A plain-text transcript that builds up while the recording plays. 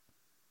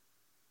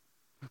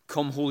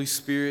Come, Holy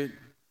Spirit.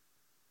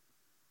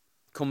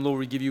 Come, Lord,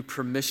 we give you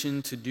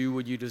permission to do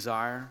what you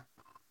desire.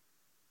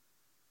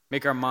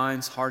 Make our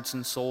minds, hearts,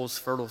 and souls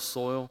fertile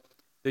soil,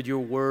 that your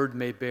word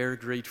may bear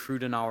great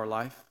fruit in our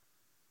life.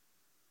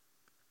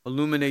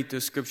 Illuminate the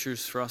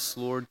scriptures for us,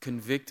 Lord.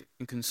 Convict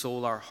and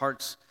console our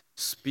hearts.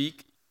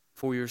 Speak,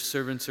 for your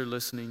servants are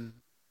listening.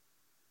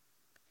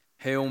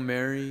 Hail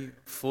Mary,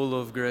 full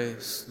of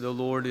grace, the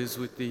Lord is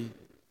with thee.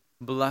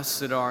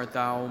 Blessed art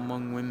thou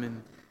among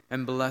women,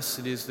 and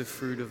blessed is the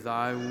fruit of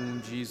thy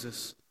womb,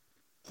 Jesus.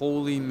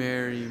 Holy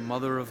Mary,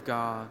 Mother of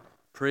God,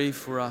 pray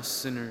for us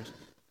sinners,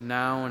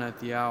 now and at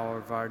the hour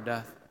of our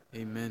death.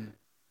 Amen.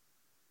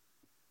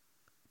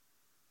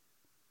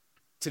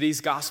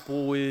 Today's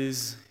gospel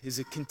is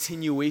a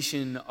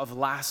continuation of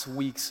last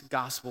week's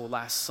gospel,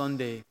 last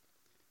Sunday,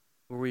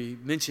 where we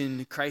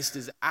mentioned Christ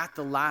is at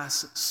the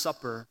Last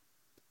Supper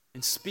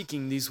and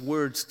speaking these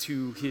words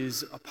to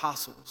his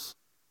apostles.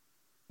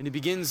 And he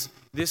begins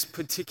this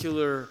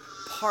particular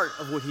part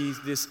of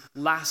this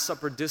Last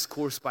Supper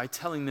discourse by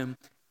telling them,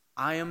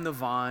 I am the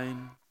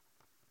vine,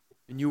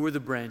 and you are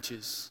the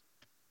branches.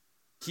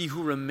 He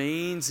who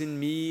remains in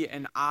me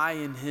and I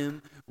in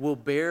him will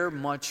bear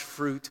much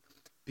fruit,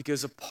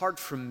 because apart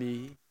from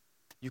me,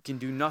 you can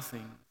do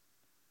nothing.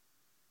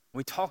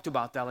 We talked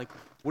about that, like,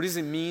 what does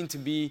it mean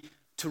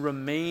to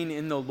remain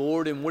in the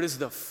Lord, and what is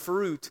the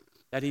fruit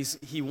that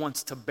he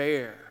wants to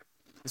bear?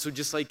 And so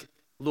just like a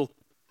little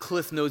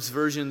Cliff Notes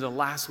version of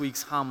last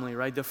week's homily,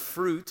 right? The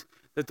fruit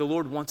that the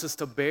Lord wants us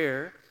to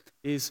bear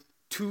is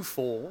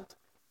twofold,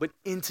 but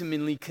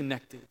intimately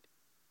connected.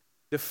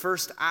 The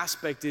first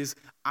aspect is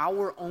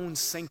our own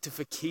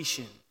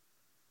sanctification.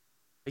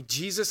 Like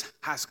Jesus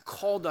has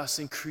called us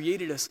and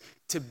created us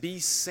to be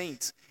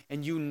saints,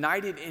 and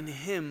united in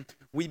him,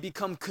 we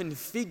become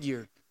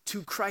configured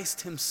to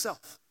Christ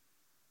himself.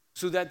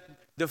 So that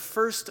the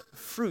first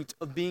fruit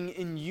of being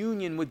in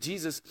union with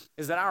Jesus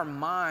is that our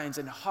minds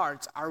and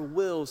hearts, our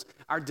wills,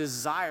 our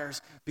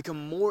desires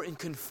become more in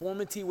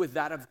conformity with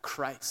that of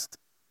Christ.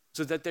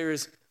 So that there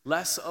is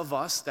less of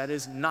us that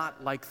is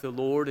not like the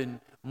Lord and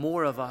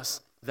more of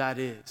us that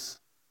is.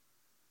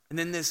 And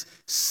then this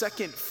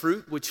second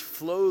fruit, which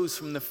flows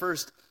from the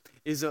first,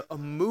 is a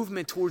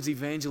movement towards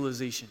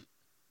evangelization,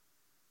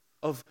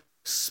 of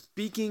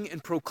speaking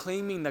and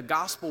proclaiming the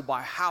gospel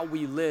by how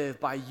we live,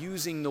 by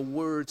using the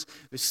words,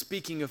 the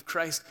speaking of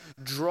Christ,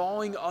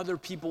 drawing other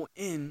people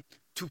in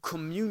to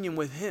communion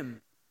with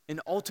him and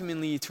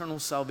ultimately eternal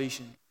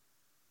salvation.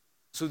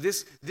 So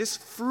this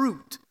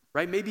fruit,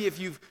 right? Maybe if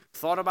you've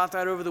thought about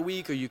that over the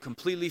week or you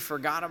completely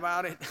forgot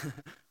about it,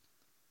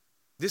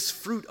 this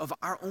fruit of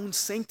our own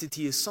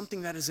sanctity is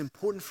something that is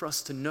important for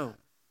us to know.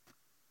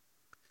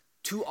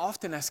 Too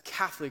often as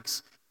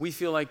Catholics, we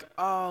feel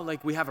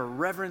like we have a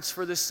reverence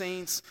for the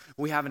saints,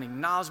 we have an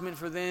acknowledgement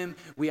for them,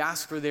 we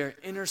ask for their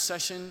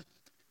intercession.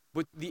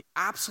 But the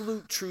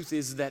absolute truth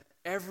is that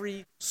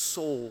every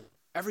soul,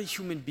 every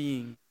human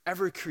being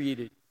ever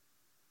created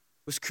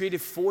was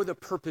created for the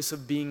purpose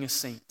of being a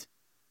saint,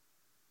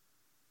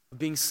 of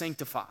being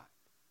sanctified.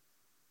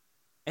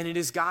 And it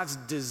is God's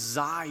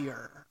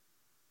desire.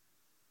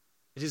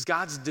 It is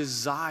God's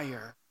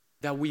desire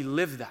that we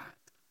live that.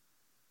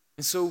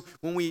 And so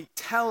when we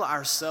tell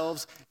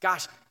ourselves,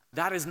 gosh,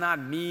 that is not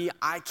me,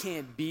 I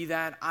can't be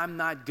that, I'm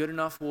not good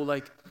enough, well,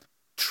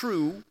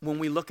 true when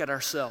we look at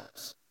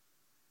ourselves.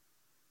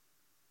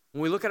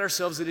 When we look at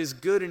ourselves, it is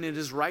good and it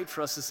is right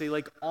for us to say,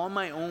 on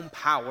my own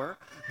power,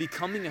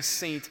 becoming a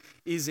saint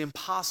is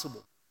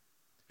impossible.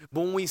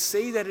 But when we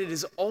say that it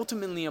is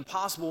ultimately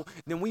impossible,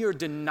 then we are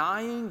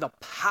denying the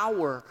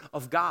power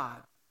of God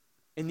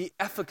and the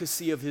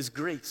efficacy of his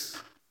grace.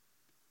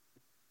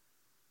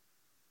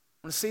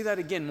 I want to say that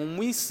again. When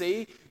we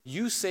say,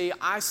 you say,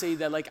 I say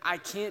that I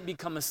can't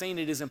become a saint,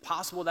 it is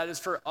impossible, that is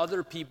for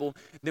other people,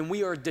 then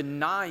we are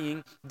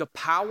denying the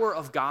power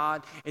of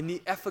God and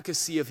the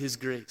efficacy of his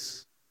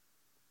grace.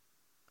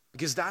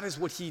 Because that is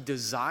what he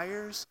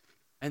desires,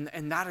 and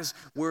that is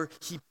where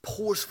he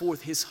pours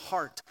forth his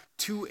heart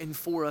to and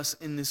for us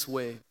in this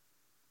way.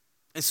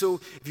 And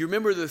so if you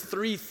remember the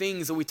three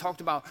things that we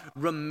talked about,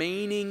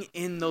 remaining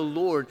in the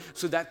Lord,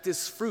 so that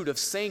this fruit of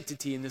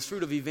sanctity and this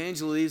fruit of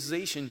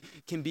evangelization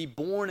can be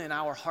born in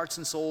our hearts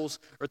and souls,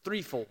 are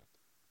threefold.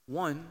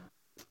 One,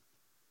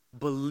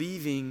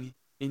 believing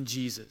in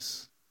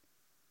Jesus.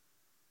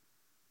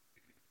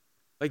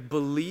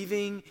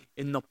 Believing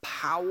in the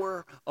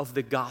power of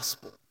the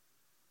gospel.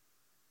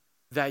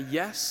 That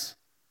yes,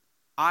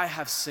 I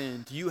have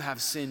sinned, you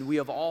have sinned, we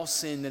have all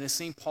sinned, and as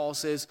St. Paul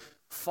says,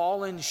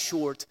 fallen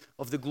short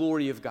of the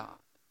glory of God.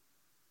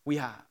 We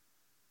have.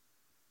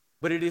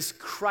 But it is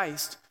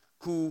Christ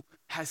who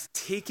has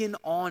taken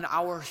on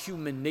our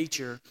human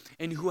nature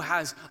and who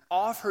has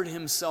offered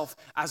himself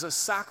as a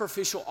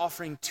sacrificial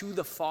offering to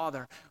the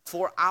Father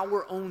for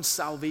our own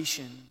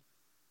salvation.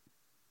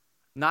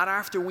 Not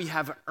after we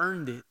have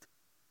earned it,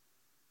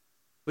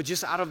 but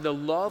just out of the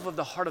love of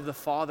the heart of the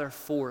Father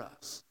for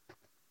us.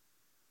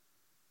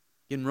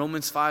 In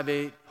Romans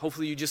 5:8,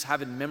 hopefully you just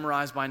have it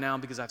memorized by now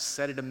because I've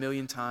said it a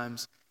million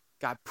times.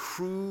 God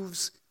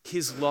proves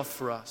his love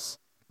for us,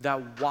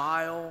 that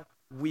while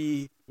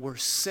we were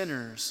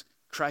sinners,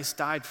 Christ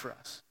died for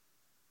us.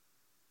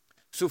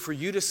 So for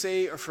you to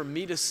say, or for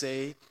me to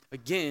say,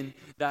 again,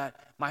 that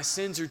my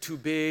sins are too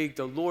big,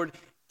 the Lord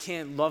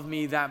can't love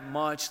me that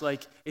much,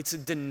 like it's a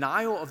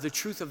denial of the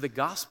truth of the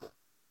gospel.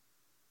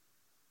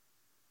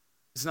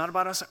 It's not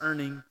about us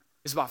earning,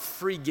 it's about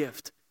free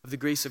gift of the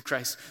grace of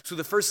Christ. So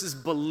the first is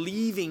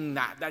believing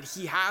that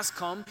he has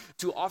come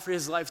to offer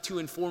his life to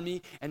and for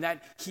me, and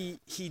that he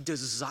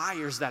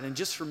desires that, and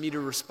just for me to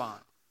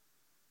respond.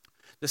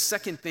 The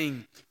second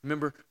thing,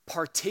 remember,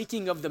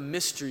 partaking of the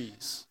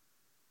mysteries.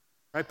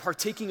 Right,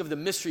 partaking of the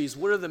mysteries.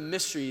 What are the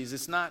mysteries?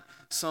 It's not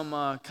some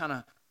kind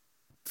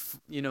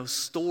of,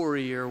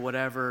 story or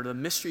whatever. The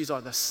mysteries are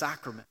the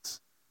sacraments.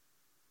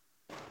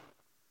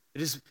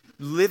 It is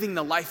living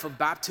the life of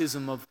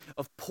baptism, of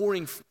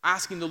pouring,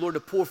 asking the Lord to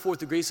pour forth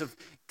the grace of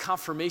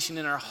confirmation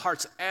in our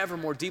hearts ever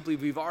more deeply.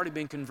 We've already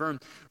been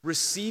confirmed.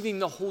 Receiving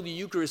the Holy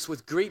Eucharist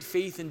with great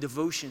faith and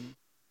devotion.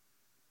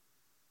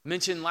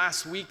 Mentioned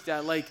last week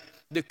that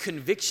the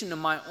conviction of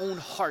my own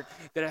heart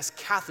that as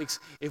Catholics,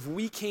 if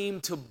we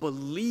came to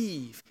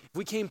believe, if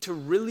we came to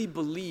really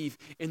believe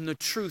in the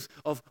truth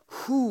of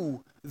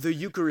who the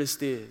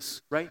Eucharist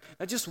is, right?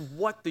 Not just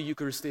what the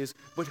Eucharist is,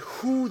 but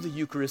who the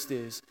Eucharist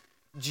is.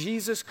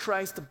 Jesus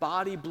Christ, the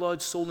body,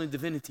 blood, soul, and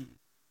divinity.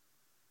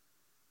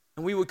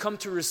 And we would come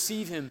to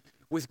receive him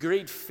with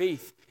great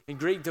faith and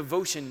great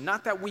devotion.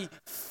 Not that we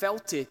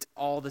felt it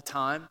all the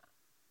time.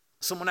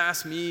 Someone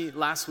asked me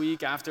last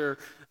week after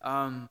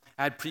I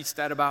had preached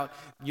that about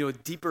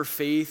deeper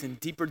faith and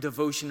deeper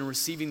devotion in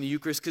receiving the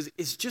Eucharist, because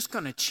it's just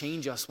going to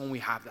change us when we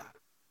have that.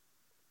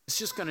 It's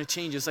just going to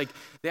change us.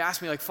 They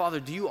asked me, Father,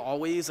 do you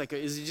always,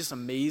 is it just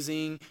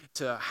amazing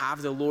to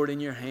have the Lord in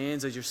your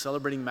hands as you're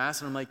celebrating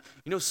Mass? And I'm like,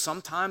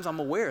 sometimes I'm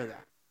aware of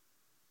that.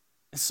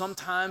 And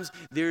sometimes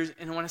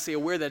and when I say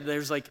aware of that,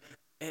 there's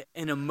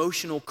an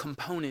emotional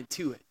component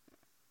to it.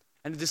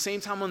 And at the same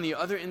time, on the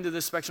other end of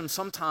the spectrum,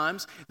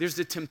 sometimes there's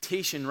the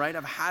temptation, right?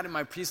 I've had in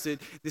my priesthood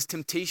this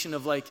temptation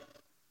of are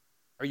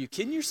you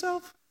kidding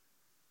yourself?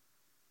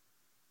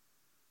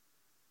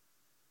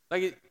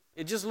 It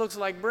just looks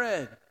like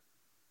bread.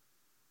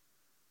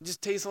 It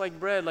just tastes like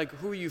bread.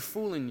 Who are you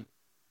fooling?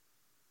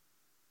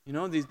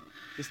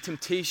 This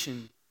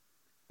temptation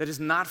that is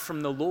not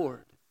from the Lord.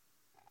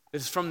 It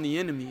is from the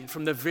enemy. And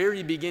from the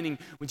very beginning,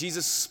 when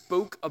Jesus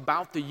spoke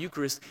about the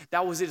Eucharist,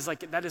 that was it. It's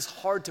that is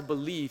hard to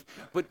believe.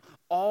 But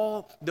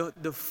all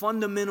the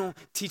fundamental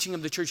teaching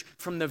of the church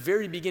from the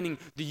very beginning,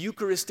 the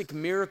Eucharistic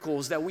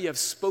miracles that we have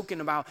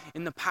spoken about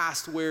in the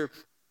past, where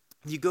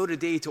you go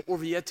today to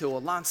Orvieto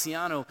or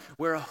Lanciano,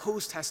 where a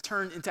host has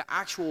turned into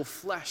actual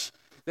flesh,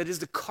 that is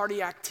the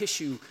cardiac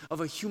tissue of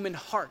a human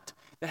heart,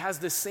 that has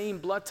the same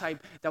blood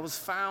type that was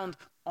found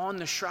on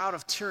the Shroud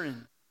of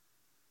Turin.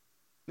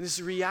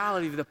 This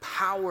reality of the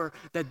power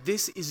that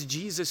this is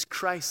Jesus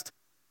Christ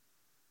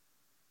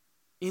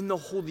in the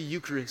Holy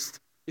Eucharist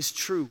is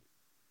true.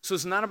 So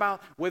it's not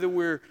about whether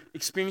we're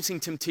experiencing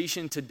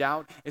temptation to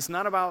doubt. It's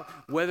not about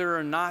whether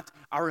or not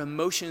our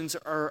emotions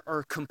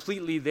are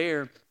completely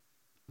there,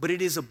 but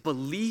it is a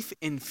belief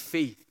in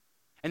faith.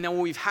 And then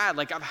when we've had,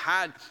 I've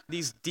had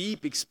these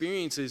deep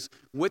experiences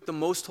with the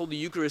Most Holy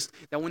Eucharist,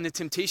 that when the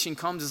temptation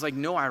comes, it's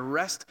no, I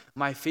rest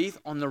my faith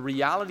on the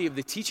reality of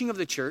the teaching of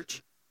the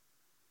church,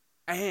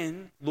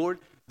 and, Lord,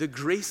 the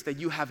grace that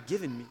you have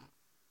given me.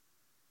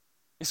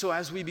 And so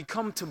as we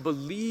become to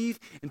believe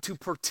and to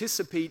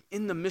participate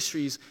in the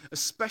mysteries,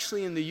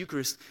 especially in the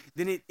Eucharist,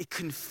 then it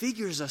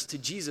configures us to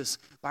Jesus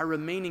by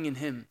remaining in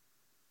him.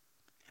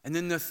 And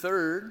then the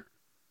third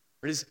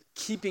is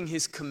keeping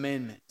his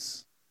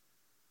commandments.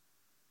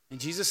 And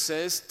Jesus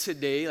says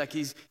today,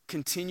 he's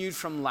continued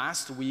from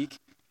last week,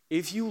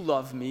 if you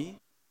love me,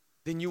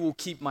 then you will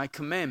keep my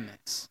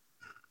commandments.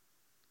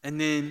 And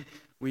then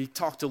we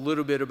talked a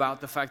little bit about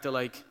the fact that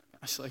Lord,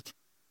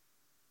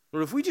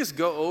 if we just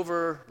go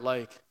over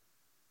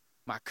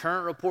my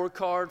current report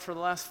card for the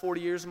last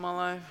 40 years of my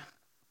life,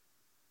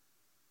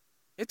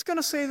 it's going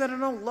to say that I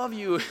don't love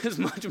you as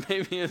much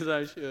maybe as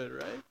I should,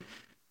 right?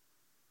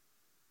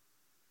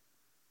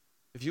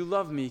 If you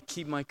love me,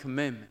 keep my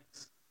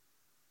commandments.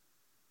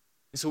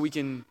 And so we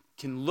can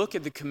look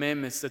at the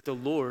commandments that the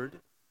Lord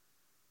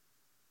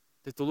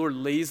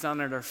lays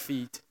down at our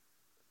feet,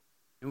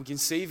 and we can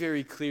say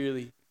very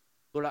clearly,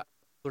 Lord,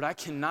 I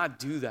cannot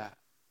do that.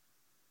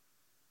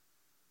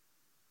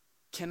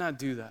 Cannot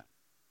do that.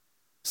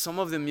 Some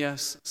of them,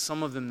 yes.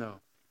 Some of them, no.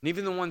 And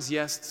even the ones,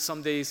 yes,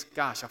 some days,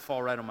 gosh, I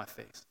fall right on my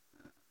face.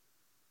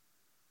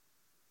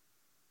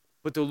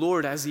 But the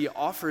Lord, as he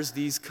offers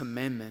these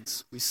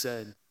commandments, we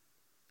said,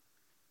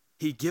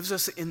 he gives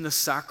us in the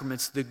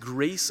sacraments the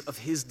grace of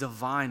his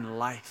divine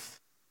life.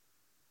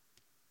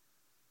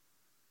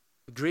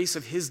 The grace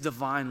of his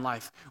divine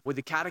life. With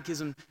the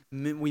catechism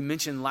we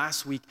mentioned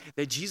last week,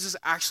 that Jesus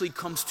actually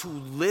comes to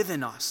live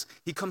in us.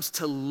 He comes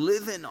to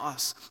live in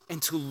us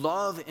and to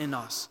love in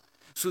us.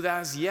 So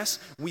that as, yes,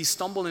 we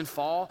stumble and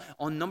fall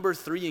on number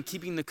 3 and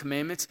keeping the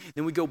commandments,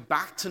 then we go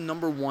back to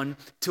number 1,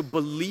 to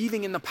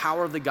believing in the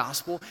power of the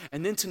gospel,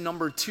 and then to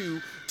number 2,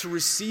 to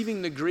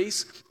receiving the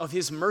grace of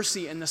his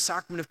mercy and the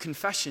sacrament of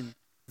confession.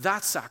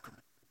 That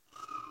sacrament.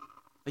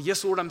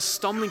 Yes, Lord, I'm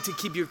stumbling to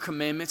keep your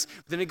commandments,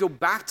 but then I go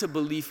back to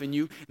belief in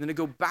you, and then I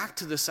go back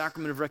to the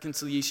sacrament of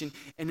reconciliation,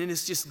 and then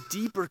it's just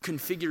deeper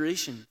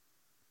configuration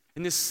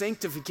and this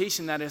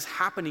sanctification that is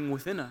happening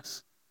within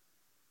us,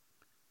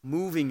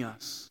 moving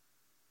us,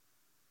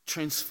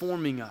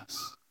 transforming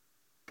us,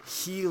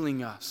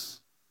 healing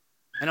us,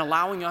 and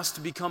allowing us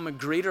to become a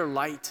greater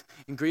light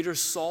and greater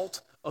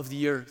salt of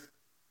the earth.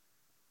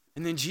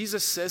 And then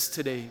Jesus says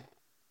today,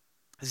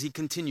 as he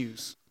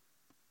continues,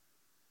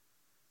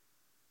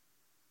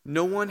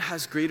 no one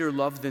has greater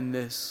love than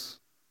this,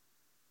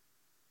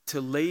 to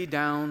lay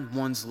down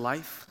one's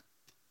life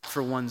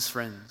for one's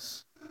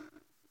friends.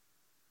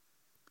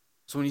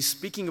 So when he's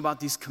speaking about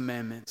these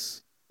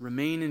commandments,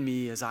 remain in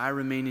me as I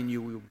remain in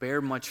you, we will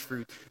bear much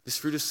fruit, this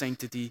fruit of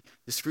sanctity,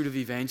 this fruit of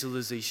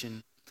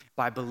evangelization,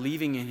 by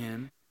believing in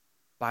him,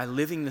 by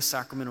living the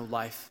sacramental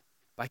life,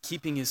 by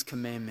keeping his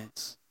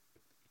commandments.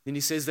 Then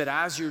he says that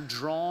as you're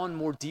drawn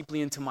more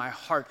deeply into my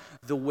heart,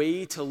 the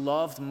way to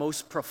love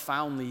most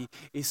profoundly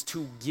is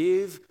to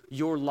give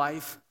your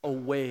life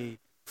away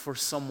for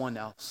someone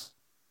else.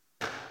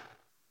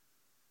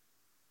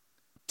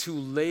 To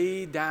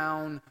lay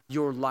down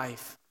your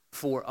life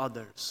for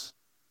others.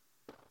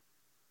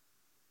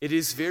 It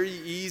is very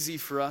easy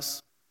for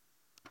us,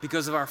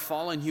 because of our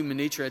fallen human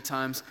nature at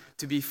times,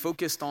 to be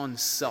focused on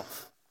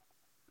self.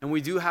 And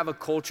we do have a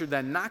culture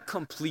that not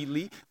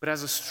completely, but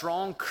has a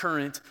strong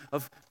current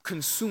of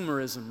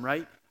consumerism,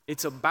 right?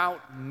 It's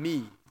about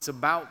me. It's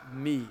about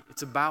me.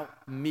 It's about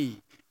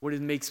me. What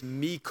it makes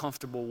me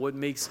comfortable, what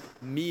makes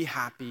me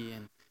happy.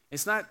 And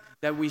it's not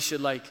that we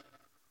should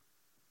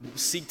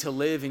seek to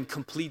live in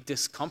complete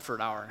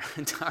discomfort our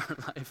entire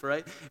life,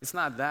 right? It's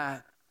not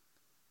that.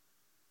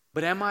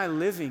 But am I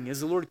living?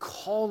 Is the Lord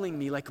calling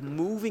me,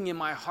 moving in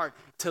my heart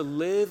to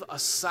live a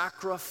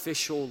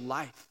sacrificial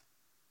life?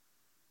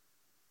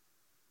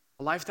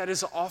 A life that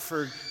is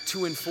offered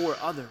to and for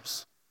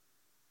others.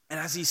 And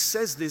as he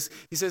says this,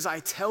 he says, I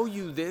tell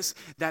you this,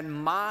 that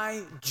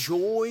my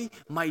joy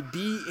might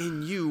be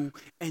in you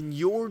and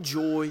your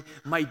joy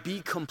might be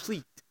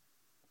complete.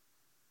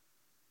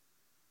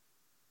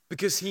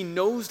 Because he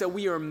knows that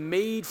we are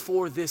made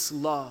for this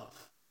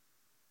love.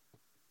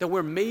 That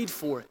we're made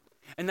for it.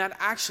 And that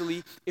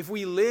actually, if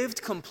we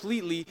lived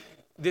completely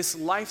this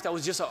life that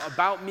was just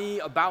about me,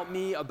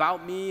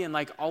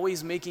 and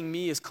always making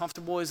me as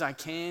comfortable as I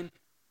can,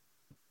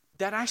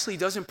 that actually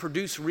doesn't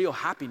produce real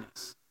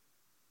happiness.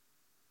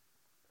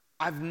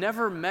 I've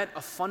never met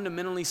a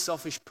fundamentally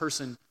selfish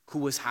person who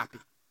was happy.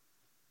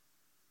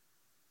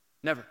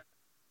 Never.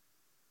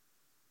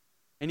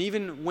 And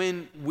even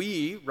when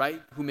we,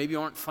 who maybe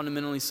aren't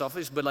fundamentally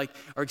selfish, but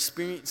are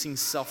experiencing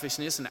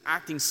selfishness and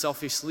acting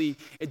selfishly,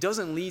 it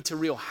doesn't lead to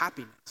real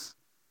happiness.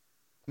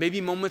 Maybe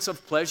moments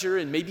of pleasure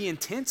and maybe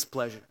intense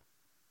pleasure,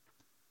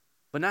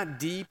 but not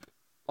deep,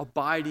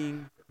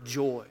 abiding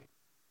joy.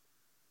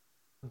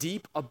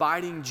 Deep,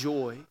 abiding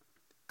joy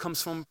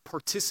comes from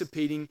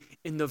participating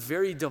in the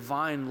very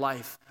divine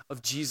life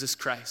of Jesus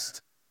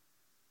Christ,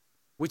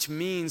 which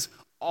means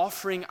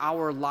offering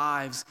our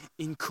lives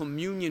in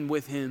communion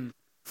with him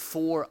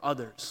for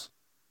others.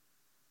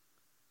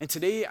 And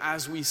today,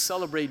 as we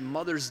celebrate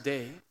Mother's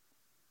Day,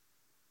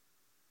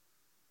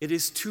 it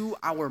is to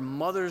our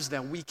mothers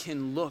that we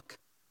can look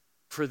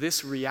for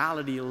this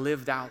reality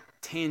lived out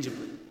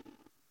tangibly.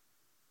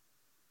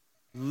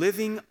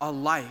 Living a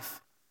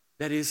life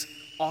that is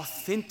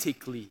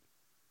authentically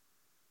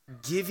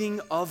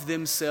giving of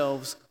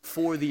themselves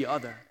for the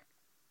other.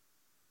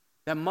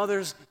 That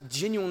mothers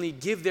genuinely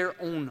give their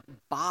own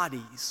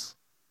bodies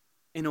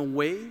in a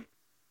way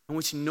in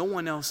which no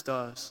one else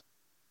does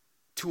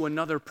to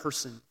another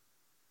person.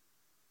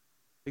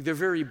 Their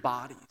very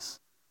bodies.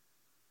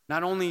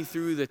 Not only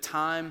through the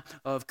time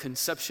of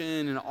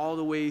conception and all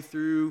the way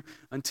through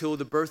until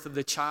the birth of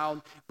the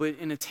child, but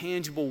in a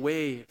tangible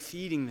way,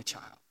 feeding the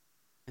child.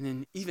 And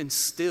then even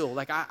still,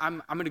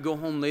 I'm going to go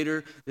home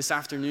later this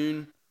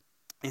afternoon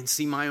and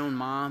see my own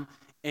mom,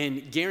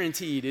 and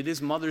guaranteed, it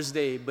is Mother's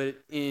Day, but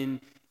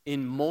in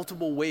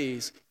multiple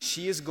ways,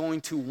 she is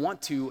going to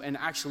want to and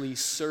actually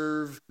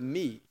serve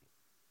me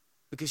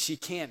because she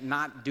can't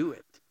not do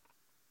it.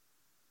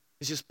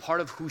 It's just part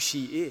of who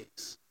she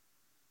is.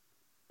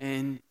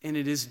 And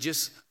it is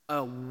just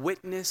a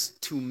witness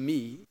to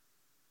me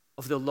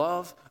of the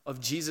love of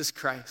Jesus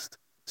Christ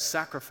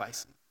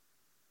sacrificing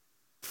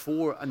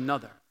for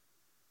another.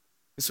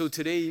 And so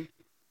today,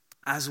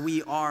 as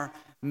we are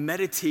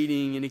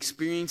meditating and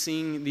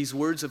experiencing these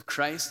words of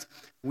Christ,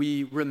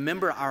 we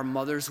remember our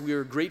mothers. We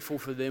are grateful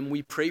for them.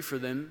 We pray for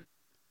them.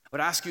 I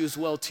would ask you as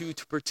well, too,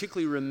 to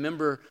particularly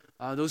remember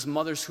those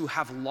mothers who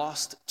have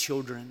lost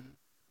children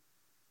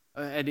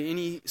at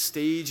any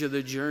stage of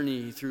the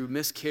journey through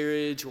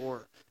miscarriage,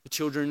 or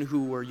children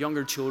who were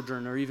younger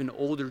children or even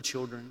older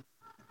children.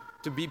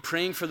 To be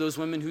praying for those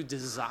women who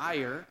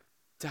desire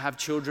to have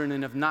children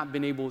and have not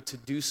been able to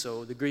do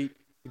so, the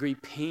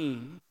great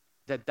pain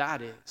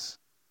that is,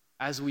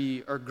 as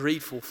we are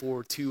grateful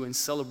for to and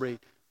celebrate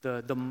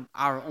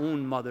our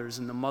own mothers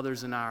and the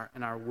mothers in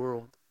our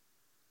world.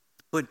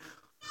 But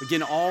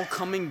again, all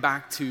coming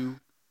back to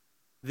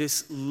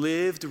this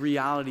lived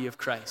reality of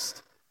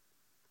Christ.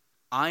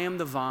 I am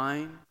the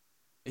vine,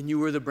 and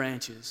you are the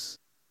branches.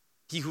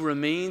 He who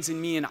remains in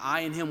me and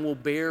I in him will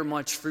bear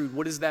much fruit.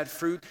 What is that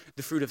fruit?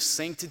 The fruit of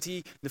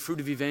sanctity, the fruit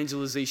of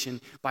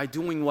evangelization. By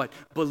doing what?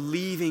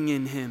 Believing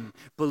in him,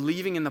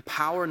 believing in the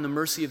power and the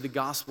mercy of the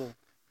gospel.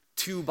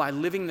 2, by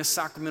living the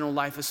sacramental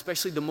life,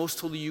 especially the most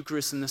holy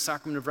Eucharist and the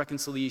sacrament of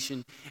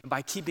reconciliation, and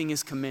by keeping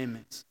his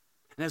commandments.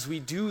 And as we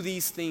do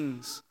these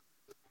things,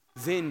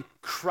 then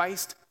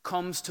Christ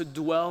comes to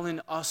dwell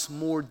in us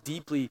more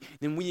deeply.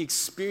 Then we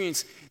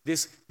experience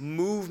this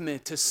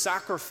movement to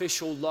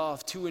sacrificial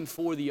love to and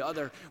for the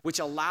other, which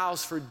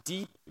allows for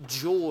deep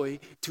joy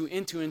to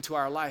enter into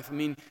our life. I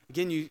mean,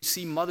 again, you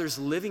see mothers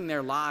living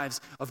their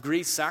lives of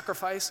great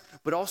sacrifice,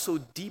 but also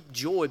deep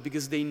joy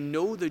because they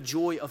know the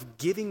joy of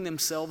giving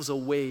themselves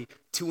away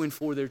to and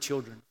for their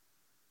children.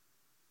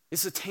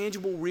 It's a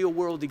tangible,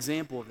 real-world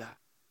example of that.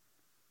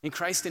 And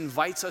Christ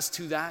invites us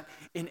to that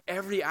in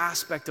every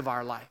aspect of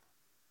our life.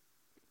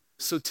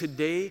 So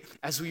today,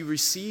 as we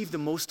receive the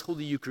most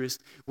holy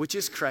Eucharist, which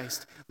is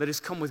Christ, let us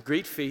come with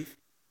great faith.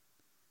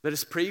 Let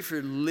us pray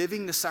for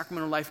living the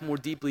sacramental life more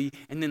deeply,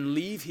 and then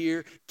leave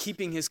here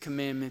keeping his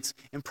commandments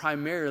and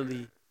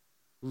primarily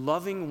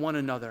loving one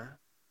another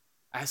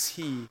as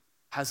he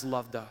has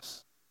loved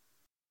us.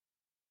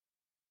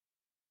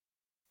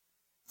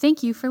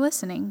 Thank you for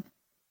listening.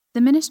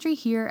 The ministry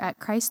here at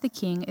Christ the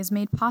King is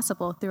made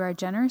possible through our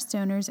generous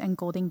donors and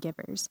golden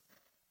givers.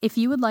 If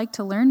you would like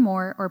to learn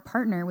more or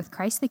partner with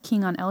Christ the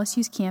King on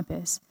LSU's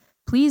campus,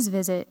 please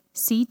visit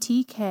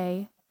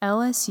ctklsu.org.